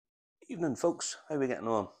Evening, folks. How are we getting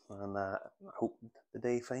on? And I hope the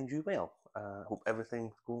day finds you well. I hope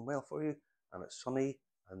everything's going well for you, and it's sunny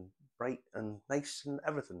and bright and nice and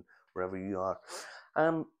everything wherever you are.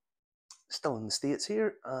 Still in the States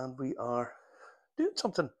here, and we are doing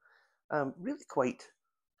something really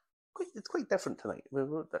it's quite different tonight.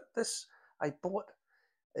 This I bought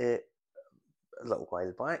a little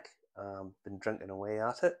while back. Been drinking away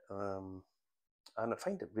at it, and I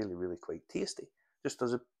find it really quite tasty. Just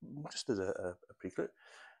as a preclude,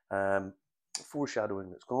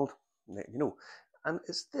 foreshadowing it's called, and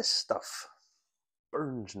it's this stuff,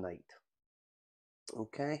 Burns Night.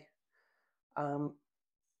 Okay, and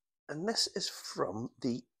this is from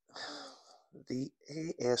the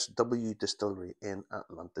ASW Distillery in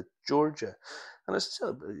Atlanta, Georgia, and it's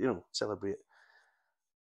celebrate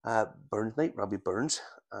Burns Night, Robbie Burns,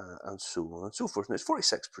 and so on and so forth. And it's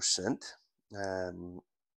 46%,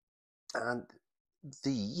 and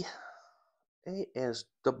the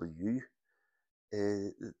ASW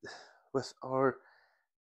with our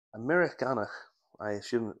Americana, I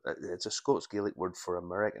assume it's a Scots Gaelic word for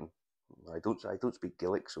American. I don't speak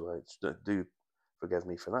Gaelic, so do forgive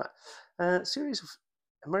me for that. Series of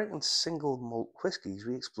American single malt whiskies.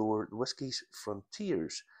 We explore the whiskey's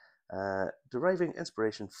frontiers, deriving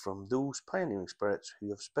inspiration from those pioneering spirits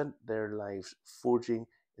who have spent their lives forging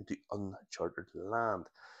into uncharted land.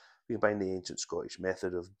 We combine the ancient Scottish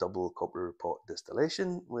method of double copper pot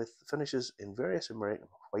distillation with finishes in various American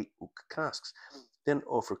white oak casks, then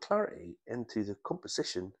offer clarity into the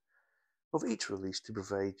composition of each release to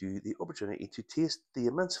provide you the opportunity to taste the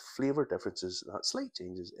immense flavour differences that slight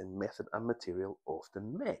changes in method and material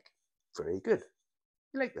often make. Very good.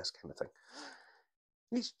 You like this kind of thing.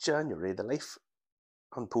 Each January, the life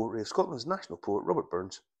and poetry of Scotland's national poet Robert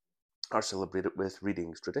Burns are celebrated with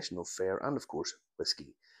readings, traditional fare, and of course,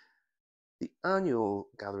 whisky. The annual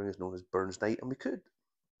gathering is known as Burns Night, and we could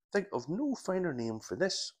think of no finer name for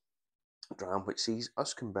this dram, which sees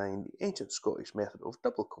us combine the ancient Scottish method of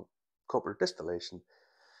double copper distillation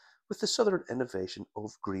with the southern innovation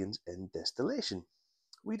of grains in distillation.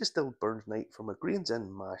 We distilled Burns Night from a grains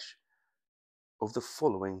in mash of the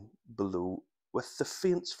following below, with the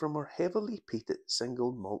feints from our heavily peated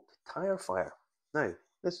single malt tire fire. Now,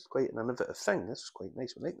 this is quite an innovative thing. This is quite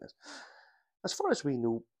nice. We like this. As far as we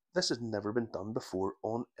know, this has never been done before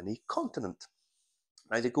on any continent.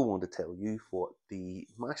 Now, they go on to tell you what the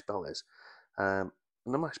mash bill is. And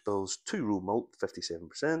the mash bill's Two-Row Malt,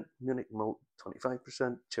 57%, Munich Malt,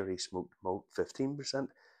 25%, Cherry-Smoked Malt, 15%,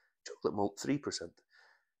 Chocolate Malt,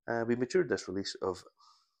 3%. We matured this release of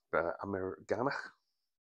Americana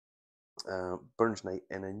Burns Night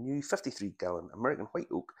in a new 53-gallon American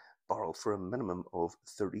white oak barrel for a minimum of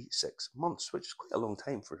 36 months, which is quite a long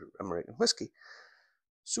time for American whiskey.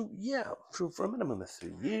 So yeah, for a minimum of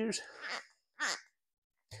 3 years.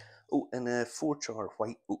 Oh, and a 4-char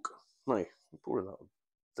white oak. Now, pour a little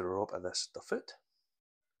drop of this stuff out.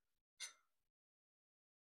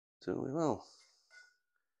 So we will.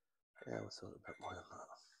 Yeah, we'll throw a bit more than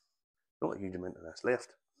that. Not a huge amount of this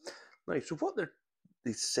left. Now, so what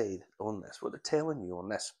they say on this, what they're telling you on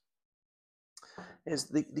this, is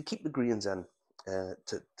they keep the grains in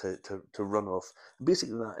to run off.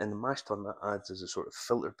 Basically, that in the mash tun that adds as a sort of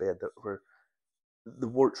filter bed that where the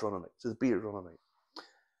wort's running out, so the beer's running out.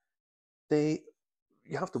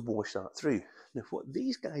 You have to wash that through. Now, what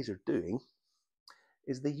these guys are doing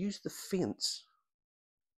is they use the feints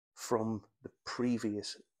from the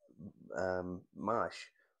previous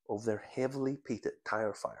mash of their heavily peated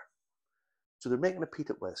tire fire. So they're making a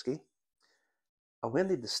peated whiskey, and when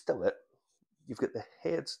they distill it, you've got the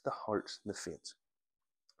heads, the hearts, and the feints.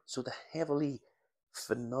 So the heavily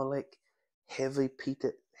phenolic, heavy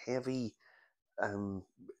peated, heavy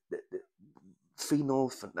phenol,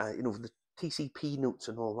 the TCP notes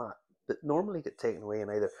and all that normally get taken away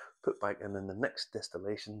and either put back in the next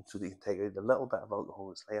distillation so that you can take out the little bit of alcohol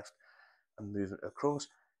that's left and move it across.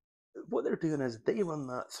 What they're doing is they run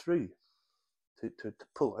that through to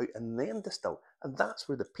pull out and then distill, and that's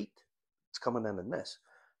where the peat is coming in this.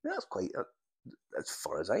 Now, that's quite, as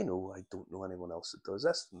far as I know, I don't know anyone else that does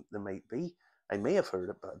this. There might be. I may have heard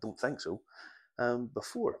it, but I don't think so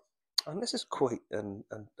before. And this is quite a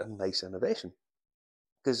nice innovation,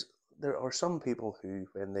 because there are some people who,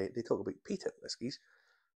 when they talk about peated whiskies,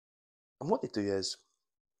 and what they do is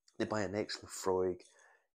they buy an ex-Lefroy,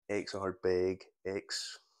 ex-Ardbeg,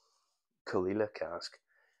 ex-Kalila cask,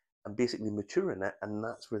 and basically maturing it, and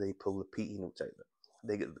that's where they pull the peaty notes out of it.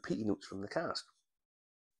 They get the peaty notes from the cask.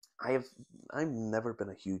 I've never been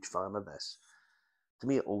a huge fan of this. To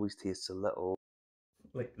me, it always tastes a little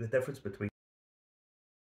like the difference between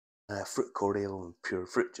fruit cordial and pure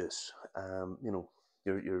fruit juice. You know,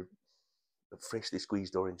 your freshly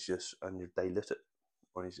squeezed orange juice and your diluted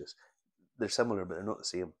orange juice. They're similar, but they're not the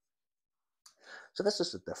same. So this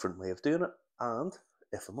is a different way of doing it, and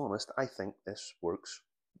if I'm honest, I think this works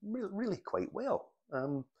really quite well.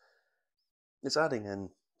 It's adding in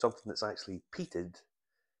something that's actually peated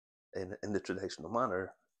in the traditional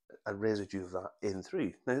manner, a residue of that in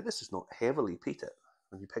through. Now, this is not heavily peated.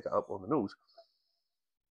 When you pick it up on the nose,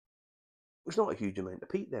 there's not a huge amount of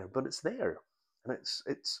peat there, but it's there, and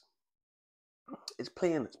it's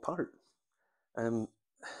playing its part. Um,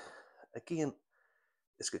 Again,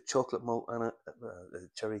 it's got chocolate malt in it,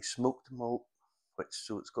 cherry-smoked malt,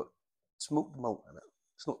 so it's got smoked malt in it.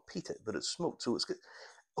 It's not peated, but it's smoked, so it's got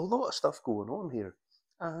a lot of stuff going on here.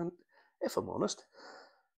 And if I'm honest,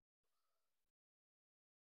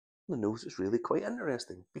 the nose is really quite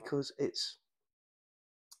interesting because it's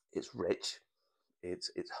rich,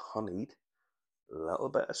 it's honeyed, a little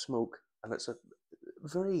bit of smoke, and it's a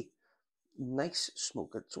very nice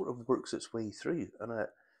smoke. It sort of works its way through, and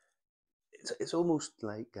it's almost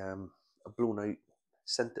like a blown out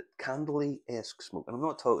scented candlely-esque smoke. And I'm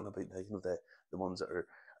not talking about the ones that are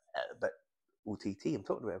a bit OTT. I'm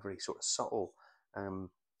talking about a very sort of subtle.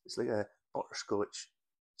 It's like a butterscotch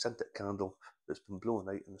scented candle that's been blown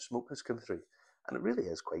out and the smoke has come through, and it really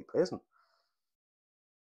is quite pleasant.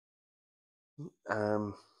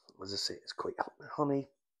 As I say, it's quite honey.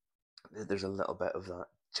 There's a little bit of that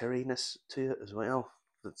cherryness to it as well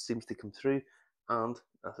that seems to come through, and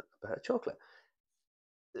a bit of chocolate.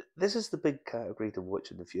 This is the big category to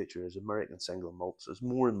watch in the future: is American single malts. As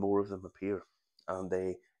more and more of them appear, and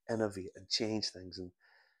they innovate and change things and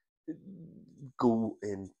go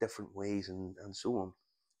in different ways and so on.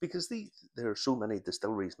 Because there are so many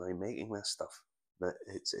distilleries now making this stuff that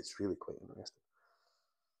it's really quite interesting.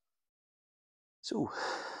 So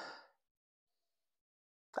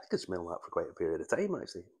I could smell that for quite a period of time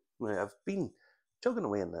actually. Now, I've been chugging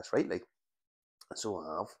away in this, right? Like, so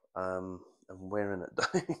I have. I'm wearing it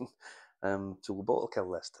down. So we'll bottle kill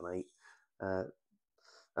this tonight. And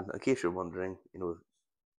in case you're wondering,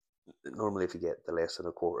 normally if you get the less than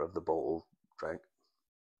a quarter of the bottle drank,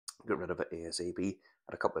 get rid of it ASAP.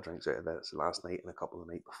 Had a couple of drinks out of this last night and a couple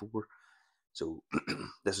the night before. So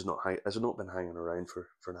this has not been hanging around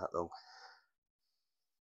for that long.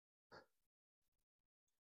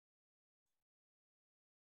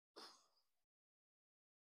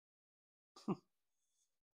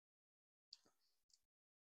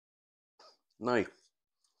 Now,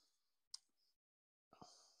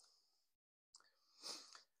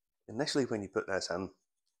 initially when you put this in,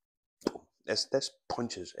 this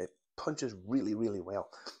punches. It punches really well.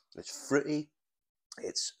 It's fruity,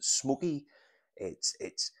 it's smoky,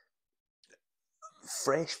 it's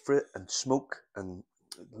fresh fruit and smoke and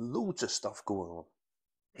loads of stuff going on.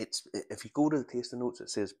 It's if you go to the tasting notes,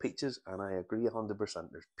 it says peaches, and I agree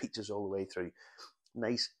 100%. There's peaches all the way through.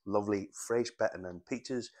 Nice, lovely, fresh bitten in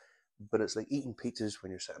peaches, but it's like eating peaches when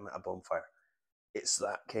you're sitting at a bonfire. It's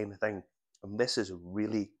that kind of thing. And this is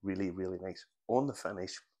really nice. On the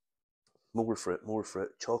finish, more fruit,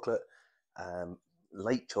 chocolate, um,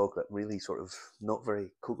 light chocolate, really sort of not very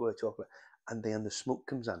cocoa chocolate, and then the smoke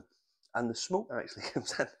comes in. And the smoke actually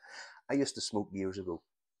comes in. I used to smoke years ago.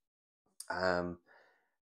 Um,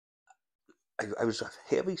 I was a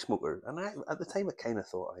heavy smoker, and at the time I kind of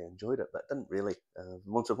thought I enjoyed it, but I didn't really.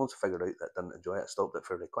 Once I figured out that I didn't enjoy it, I stopped it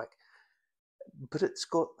fairly quick. But it's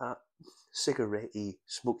got that cigarette-y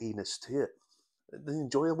smokiness to it. The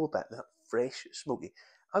enjoyable bit, that fresh smoky.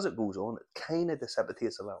 As it goes on, it kind of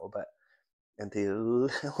dissipates a little bit into a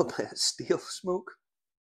little bit of stale smoke.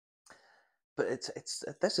 But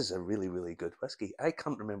this is a really good whiskey. I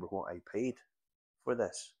can't remember what I paid for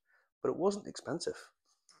this, but it wasn't expensive.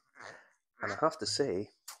 And I have to say,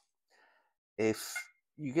 if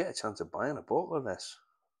you get a chance of buying a bottle of this,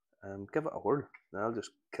 give it a whirl. Now I'll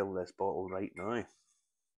just kill this bottle right now.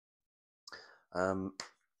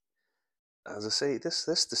 As I say, this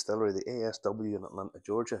distillery, the ASW in Atlanta,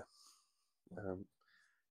 Georgia, um,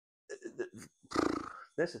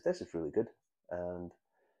 this is really good, and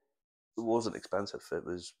it wasn't expensive. It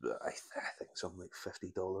was I think something like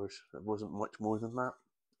 $50. It wasn't much more than that,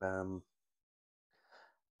 and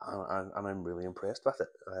I'm really impressed with it.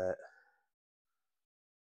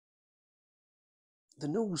 The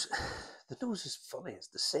nose, the nose is funny. It's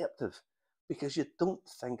deceptive because you don't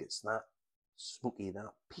think it's that smoky,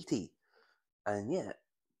 that peaty, and yet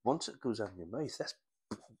once it goes in your mouth,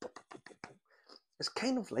 it's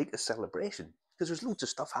kind of like a celebration because there's loads of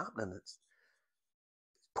stuff happening. It's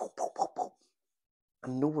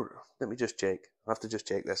and nowhere. Let me just check. I have to just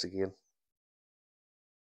check this again.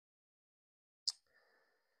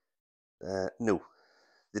 No,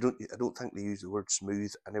 they don't. I don't think they use the word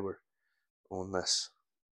smooth anywhere on this.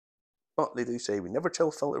 But they do say we never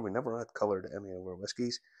chill filter, we never add colour to any of our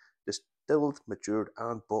whiskies. Distilled, matured,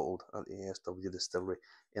 and bottled at the ASW Distillery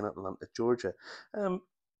in Atlanta, Georgia. Um,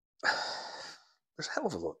 there's a hell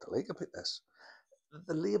of a lot to like about this.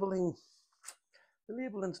 The labelling, the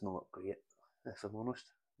labelling's not great, if I'm honest.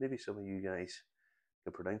 Maybe some of you guys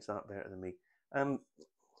can pronounce that better than me. Um,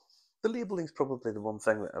 the labelling's probably the one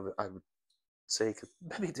thing that I would say could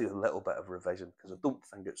maybe do a little bit of revision because I don't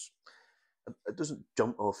think it doesn't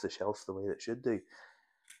jump off the shelf the way it should do.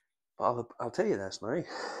 But I'll tell you this now.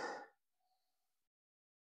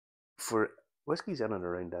 For whiskies in and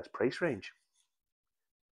around this price range,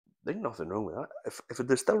 there's nothing wrong with that. If a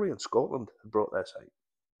distillery in Scotland had brought this out,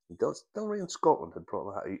 a distillery in Scotland had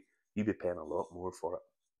brought that out, you'd be paying a lot more for it.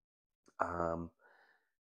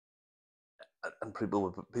 And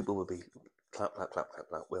people would be clap, clap, clap, clap,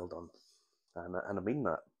 clap, well done. And I mean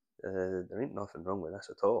that. There ain't nothing wrong with this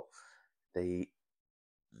at all.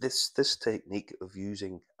 This technique of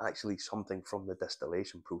using actually something from the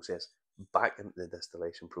distillation process back into the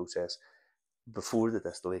distillation process before the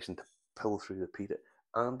distillation to pull through the peated,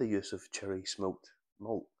 and the use of cherry-smoked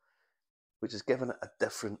malt, which has given it a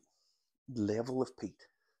different level of peat,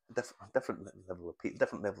 a different level of peat, a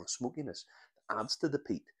different level of smokiness that adds to the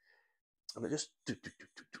peat, and it just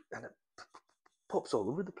and it pops all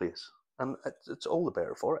over the place, and it's all the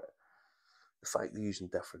better for it. The fact they're using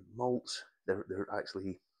different malts, they're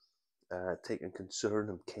actually taking concern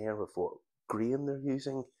and care of what grain they're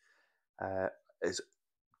using, is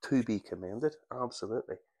to be commended.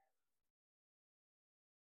 Absolutely.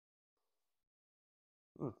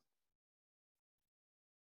 Mm.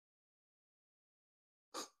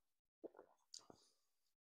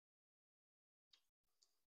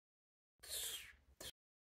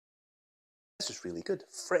 This is really good.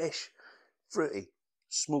 Fresh, fruity,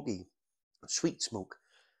 smoky, sweet smoke.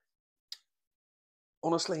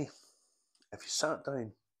 Honestly, if you sat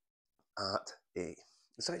down at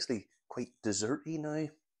it's actually quite desserty now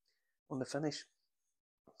on the finish.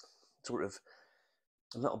 Sort of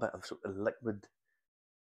a little bit of sort of liquid,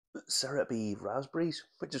 syrupy raspberries,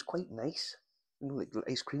 which is quite nice. You know, like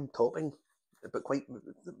ice cream topping, but quite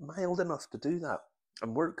mild enough to do that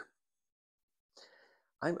and work.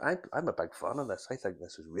 I'm a big fan of this. I think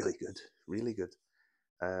this is really good, really good.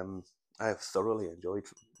 Um, I have thoroughly enjoyed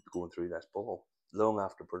going through this bottle long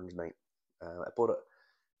after Burns Night. I bought it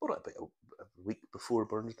about a week before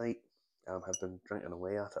Burns Night. Have been drinking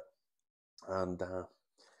away at it, and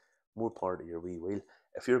more part of your wee wheel.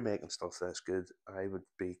 If you're making stuff this good, I would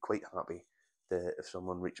be quite happy if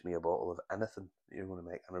someone reached me a bottle of anything that you're going to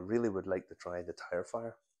make, and I really would like to try the Tire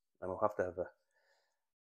Fire, and I'll have to have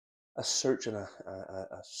a search and a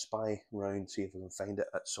spy round, see if I can find it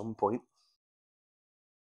at some point.